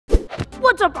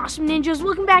What's up, awesome ninjas?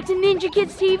 Welcome back to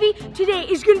Kidz TV. Today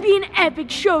is going to be an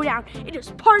epic showdown. It is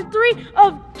part 3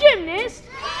 of Gymnast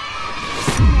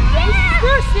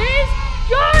versus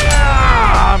Giant!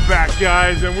 I'm back,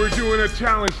 guys, and we're doing a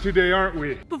challenge today, aren't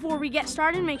we? Before we get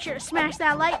started, make sure to smash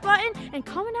that like button and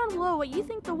comment down below what you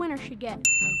think the winner should get.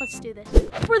 Let's do this.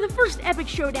 For the first epic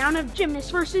showdown of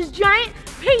Gymnast versus Giant,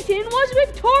 Payton was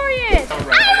victorious!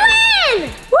 I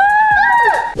win!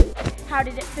 Woo! How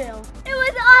did it feel? It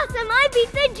was awesome! I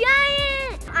beat the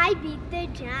Giant! I beat the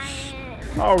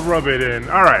Giant. I'll rub it in.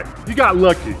 All right, you got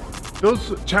lucky.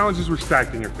 Those challenges were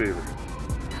stacked in your favor.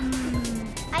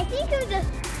 I think it was just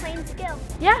plain skill.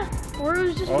 Yeah, or it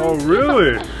was just Oh,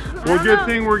 really? Well, good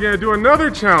thing we're gonna do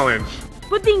another challenge.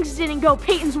 But things didn't go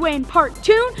Payton's way in part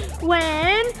 2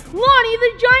 when Lonnie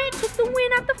the Giant took the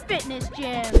win at the fitness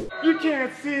gym. You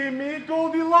can't see me,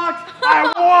 Goldilocks.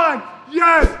 I won!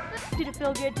 Yes! Did it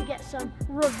feel good to get some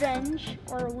revenge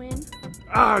or a win?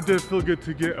 It did feel good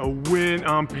to get a win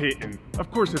on Payton. Of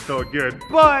course it felt good,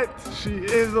 but she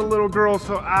is a little girl,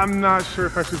 so I'm not sure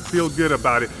if I should feel good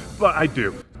about it. But I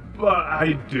do.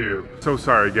 So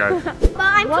sorry, guys. But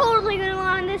I'm totally gonna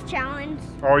win this challenge.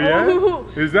 Oh yeah? Oh.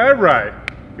 Is that right?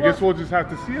 I guess we'll just have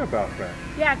to see about that.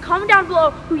 Yeah, comment down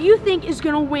below who you think is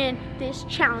gonna win this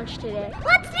challenge today.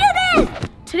 Let's do this!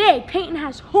 Today, Payton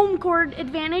has home court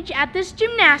advantage at this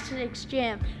gymnastics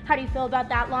gym. How do you feel about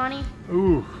that, Lonnie?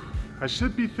 Ooh, I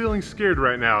should be feeling scared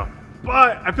right now,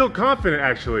 but I feel confident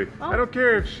actually. I don't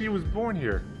care if she was born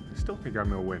here. I still think I'm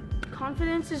gonna win.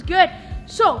 Confidence is good.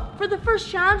 So, for the first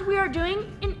challenge, we are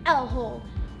doing an L hold.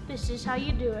 This is how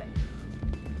you do it.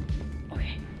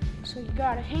 Okay, so you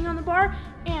gotta hang on the bar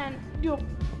and do a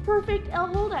perfect L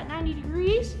hold at 90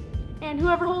 degrees, and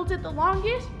whoever holds it the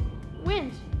longest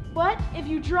wins. But if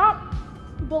you drop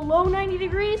below 90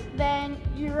 degrees, then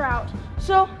you're out.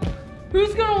 So,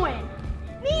 who's gonna win?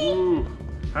 Me! Ooh,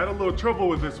 I had a little trouble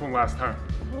with this one last time.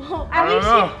 Well, I don't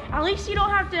know. At least you don't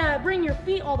have to bring your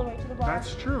feet all the way to the bar.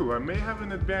 That's true. I may have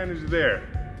an advantage there.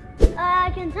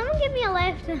 Can someone give me a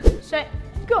lift? Set,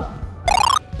 go.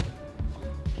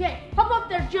 Okay, hop up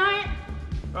there, Giant.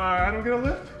 I don't get a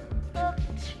lift? Huh?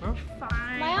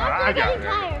 Fine. My arms are getting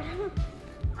tired.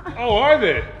 Oh, are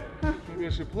they? Maybe I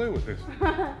should play with this.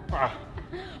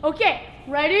 Okay,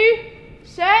 ready,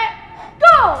 set,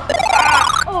 go!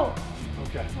 Oh.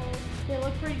 Okay. They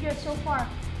look pretty good so far.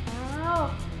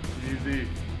 Oh. Easy,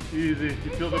 easy.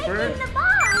 You feel the burn? The bar.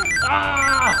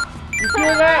 You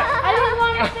feel that? I don't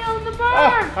want to feel the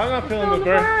burn. I'm not feeling the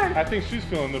burn. I think she's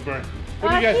feeling the burn. What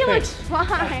do you guys he think? looks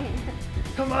fine.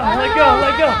 Come on, let go,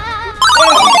 let go.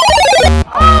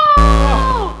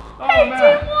 Oh! Payton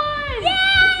man. won!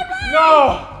 Yes!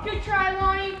 No! Good try,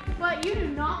 Lonnie, but you do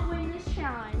not win this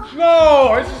challenge. No!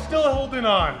 I just still holding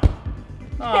on.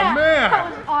 Oh, Yeah, man.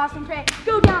 that was awesome, Pay.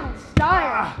 Go down in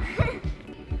style.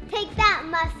 Take that,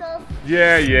 muscles.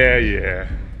 Yeah.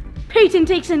 Payton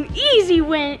takes an easy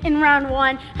win in round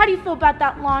 1. How do you feel about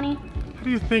that, Lonnie? How do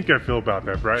you think I feel about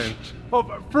that, Brian?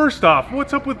 Well, first off,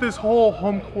 what's up with this whole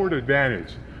home court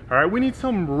advantage? All right, we need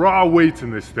some raw weights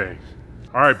in this thing.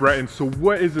 All right, Brian, so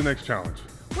what is the next challenge?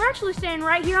 We're actually staying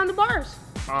right here on the bars.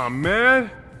 Aw, man.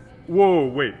 Whoa,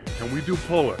 wait, can we do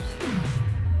pull-ups?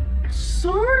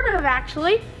 Sort of,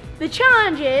 actually. The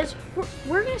challenge is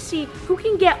we're gonna see who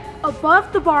can get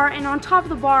above the bar and on top of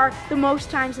the bar the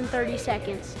most times in 30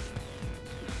 seconds.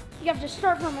 You have to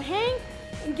start from a hang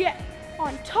and get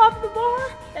on top of the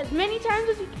bar as many times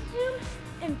as you can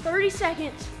in 30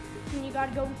 seconds. And you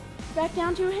gotta go back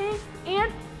down to a hang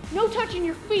and no touching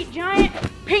your feet, Giant.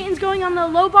 Payton's going on the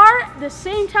low bar at the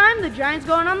same time the Giant's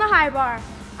going on the high bar.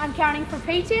 I'm counting for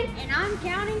Payton and I'm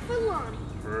counting for Lonnie.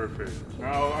 Perfect.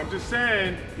 Now, I'm just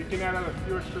saying, you can add on a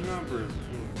few extra numbers.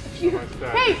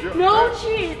 Hey, no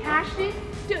cheating, Ashton.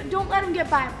 Don't let him get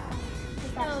by.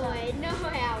 No way, no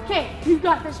how. Okay, you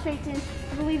got this, Payton.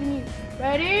 I believe in you.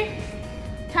 Ready?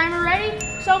 Timer ready?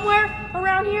 Somewhere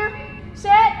around here.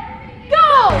 Set,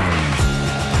 go!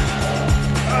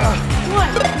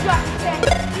 1, you got it.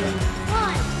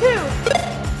 1, 2,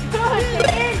 good,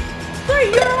 Payton. 3,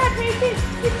 you're ahead, Payton.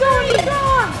 Keep going, keep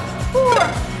going.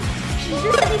 4. She's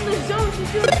just in the zone.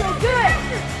 She's doing so good.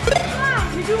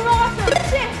 5, you're doing awesome.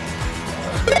 6.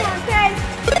 Come on, Pay.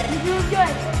 You're doing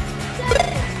good. 7.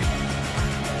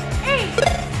 8.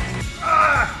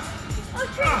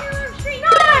 Straight.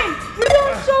 9. You're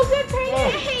doing so good,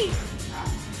 Payton. 8.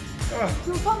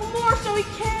 Do a couple more so he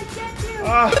can't get you. 10.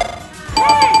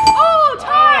 Oh,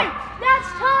 time. That's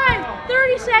time.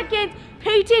 30 seconds.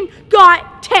 Payton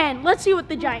got 10. Let's see what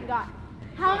the Giant got.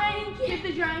 How many did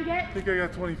the Giant get? I think I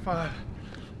got 25.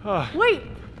 Wait,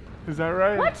 Is that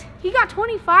right? What? He got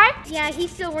 25? Yeah, he's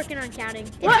still working on counting.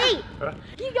 It's What? 8.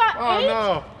 He got 8? Oh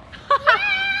no.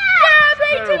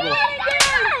 Yeah, Payton!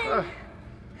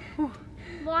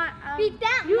 Beat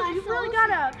that, you Muscles. really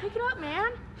gotta pick it up,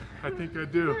 man. I think I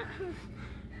do. You're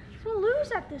gonna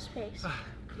lose at this pace. Come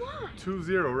on.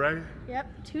 2-0, right?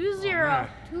 Yep, 2-0.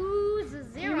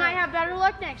 2-0. You might have better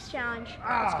luck next challenge.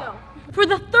 Let's go. For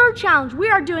the third challenge, we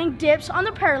are doing dips on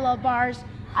the parallel bars.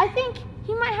 I think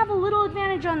he might have a little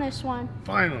advantage on this one.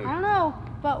 Finally. I don't know,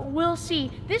 but we'll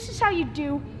see. This is how you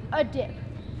do a dip.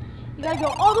 You gotta go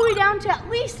all the way down to at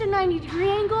least a 90-degree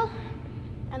angle,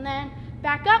 and then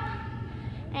back up,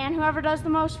 and whoever does the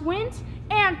most wins.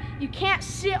 And you can't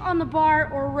sit on the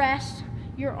bar or rest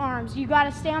your arms. You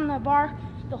gotta stay on the bar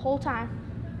the whole time.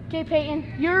 Okay,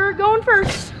 Payton, you're going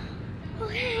first.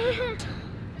 Okay.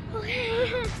 1,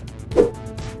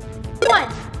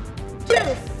 2,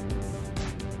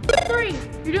 3.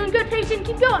 You're doing good, Payton.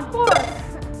 Keep going. 4,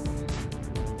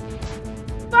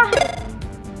 5,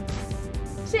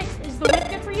 6. Is the width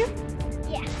good for you?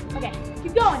 Yeah. Okay,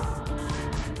 keep going.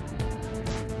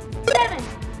 7,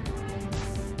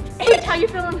 8. How you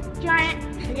feeling, Giant?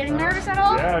 Are you getting nervous at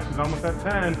all? Yeah, she's almost at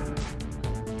 10.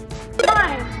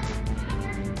 9,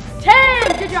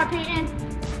 10. Good job, Payton.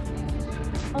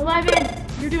 11.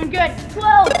 You're doing good.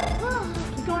 12.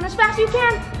 Keep going as fast as you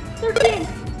can. 13.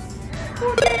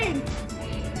 14.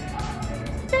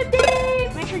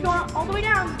 15. Make sure you're going all the way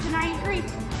down to 93.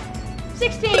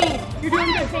 16. You're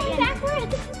doing good, Payton.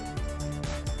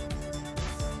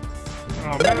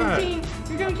 Oh man. 17.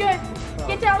 You're doing good.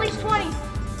 Get to at least 20.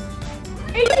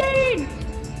 18.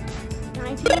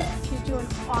 19. She's doing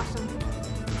awesome.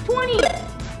 20.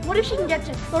 What if she can get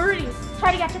to 30?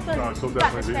 Try to get to 30. No, she'll Got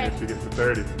definitely this, beat me if she gets to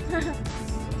 30.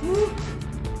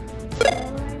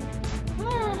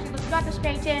 Got this,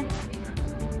 Payton.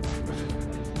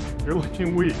 You're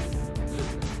looking weak.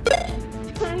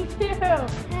 22.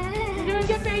 You're doing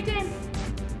good, Payton.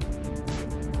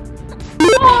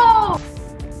 Oh!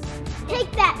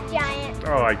 Take that, Giant.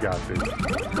 Oh, I got this.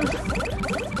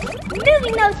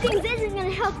 Moving those things isn't going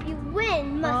to help you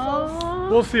win, Muscles. Oh.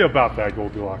 We'll see about that,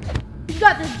 Goldilocks. You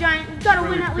got this, Giant. You've got to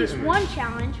Really win at least fitting me. one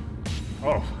challenge.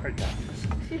 Oh, I got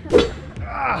this.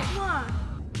 Come on.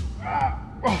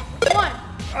 Oh, 1,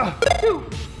 2,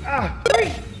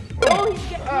 3. Oh, he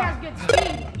has good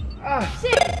speed.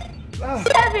 6,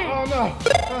 7. Oh no.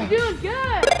 You're doing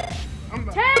good. 10. I'm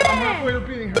halfway to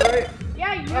beating her, right?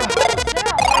 Yeah, you're almost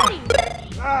there already.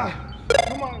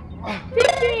 Come on.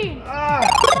 15. Come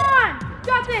on.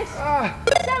 Got this.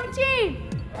 17.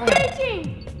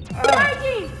 18.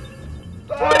 19. 20.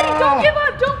 Don't give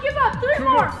up. Don't give up. 3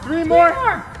 more. 3 more.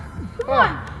 Come on.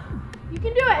 You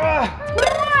can do it.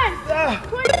 21.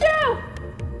 22.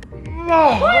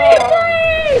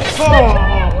 23. The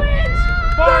Giant wins.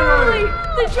 Finally.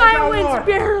 The Giant got wins more.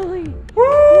 barely.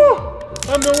 Woo!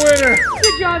 I'm the winner.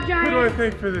 Good job, Who do I Giant.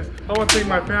 thank for this? I want to thank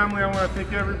my family. I want to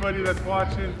thank everybody that's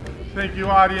watching. Thank you,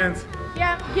 audience.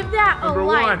 Yeah, give that Number a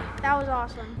like. 1. That was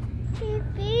awesome. He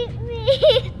beat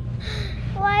me.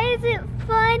 Why is it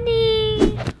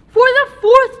funny? For the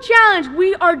fourth challenge,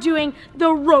 we are doing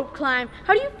the rope climb.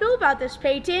 How do you feel about this,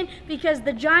 Payton? Because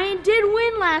the Giant did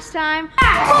win last time.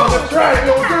 Oh, that's right,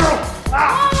 little girl.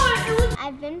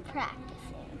 I've been practicing.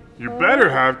 You better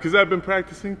have, because I've been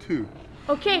practicing too.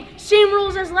 Okay, same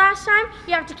rules as last time.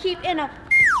 You have to keep in a...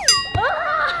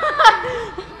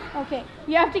 Okay,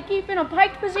 you have to keep in a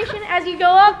piked position as you go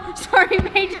up. Sorry,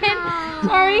 Payton.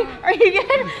 Sorry, are you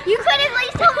good? You could at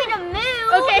least tell me to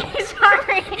move. Okay,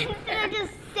 sorry. Instead of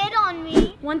just sit on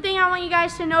me. One thing I want you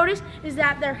guys to notice is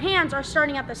that their hands are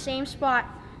starting at the same spot.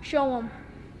 Show them.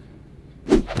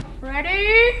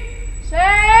 Ready,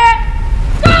 set,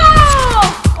 go!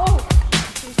 Oh,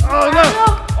 Oh, no.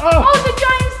 Oh, the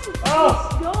Giant's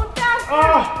going faster.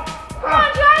 Come on,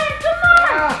 Giant, come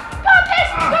on. Got this.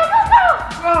 Go, go, go.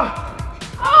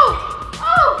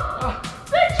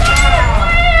 The Giant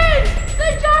wins. The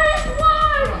Giant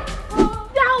won.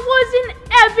 That was an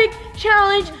epic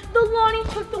challenge. The Lonnie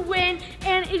took the win,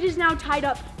 and it is now tied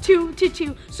up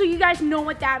 2-2. So you guys know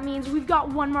what that means. We've got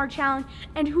one more challenge,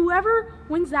 and whoever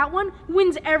wins that one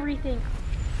wins everything.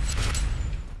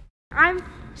 I'm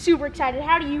super excited.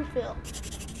 How do you feel?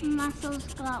 Muscles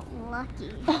got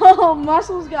lucky. Oh,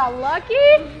 Muscles got lucky?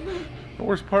 The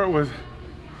worst part was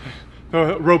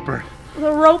the rope burn.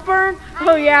 The rope burn?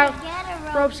 Oh yeah,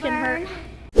 Get a ropes can hurt.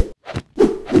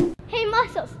 Hey,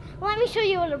 Muscles, let me show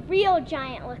you what a real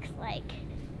giant looks like.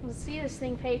 Let's see this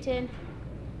thing, Payton.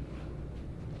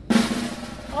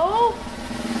 Oh!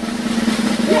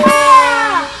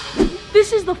 Yeah!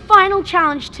 This is the final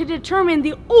challenge to determine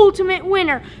the ultimate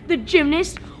winner, the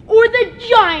gymnast or the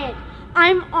giant?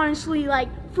 I'm honestly like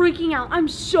freaking out. I'm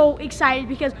so excited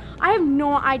because I have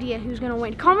no idea who's gonna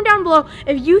win. Comment down below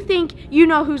if you think you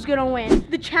know who's gonna win.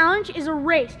 The challenge is a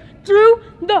race through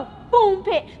the foam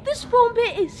pit. This foam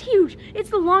pit is huge. It's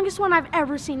the longest one I've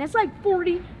ever seen. It's like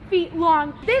 40 feet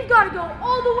long. They've got to go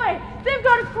all the way. They've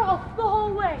got to crawl the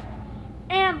whole way.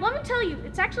 And let me tell you,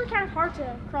 it's actually kind of hard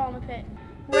to crawl in the pit.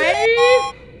 Ready,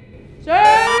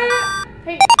 set,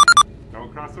 hey.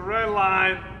 Don't cross the red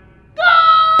line. Go!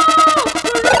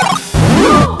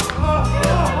 Go, go, go!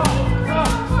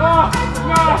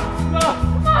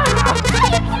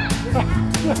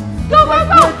 Come on,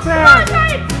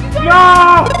 Payton!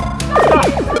 No!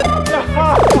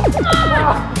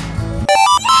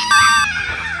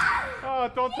 Oh,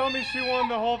 don't tell me she won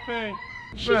the whole thing.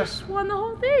 She just won the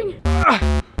whole thing.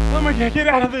 Let me get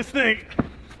out of this thing.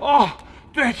 Oh,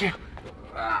 thank you.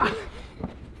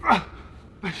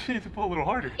 She needs to pull a little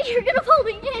harder. You're gonna pull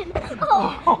me in.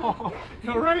 Oh.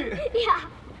 You all right?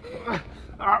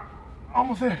 Yeah.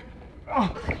 Almost there.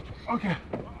 Oh, okay.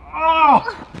 Oh.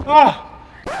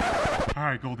 All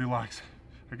right, Goldilocks.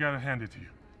 I gotta hand it to you.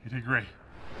 You did great.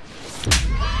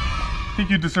 I think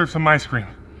you deserve some ice cream.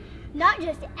 Not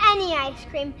just any ice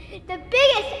cream. The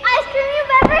biggest ice cream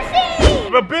you've ever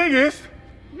seen. The biggest?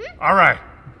 All right,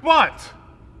 but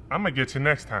I'm gonna get you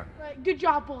next time. Good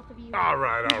job, both of you. All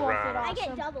right, all right. I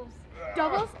get doubles.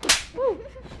 Doubles? Woo.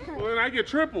 Well, then I get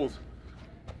triples.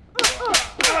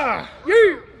 Yeah.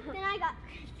 Then I got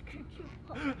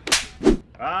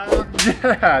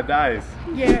Yeah, nice.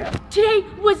 Yeah. Today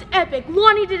was epic.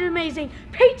 Lonnie did amazing.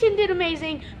 Payton did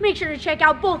amazing. Make sure to check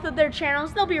out both of their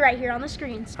channels. They'll be right here on the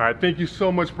screens. All right, thank you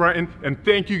so much, Brighton. And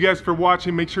thank you guys for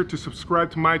watching. Make sure to subscribe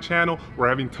to my channel. We're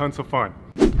having tons of fun.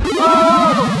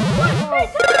 Oh!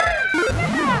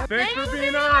 Thanks for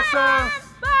being awesome.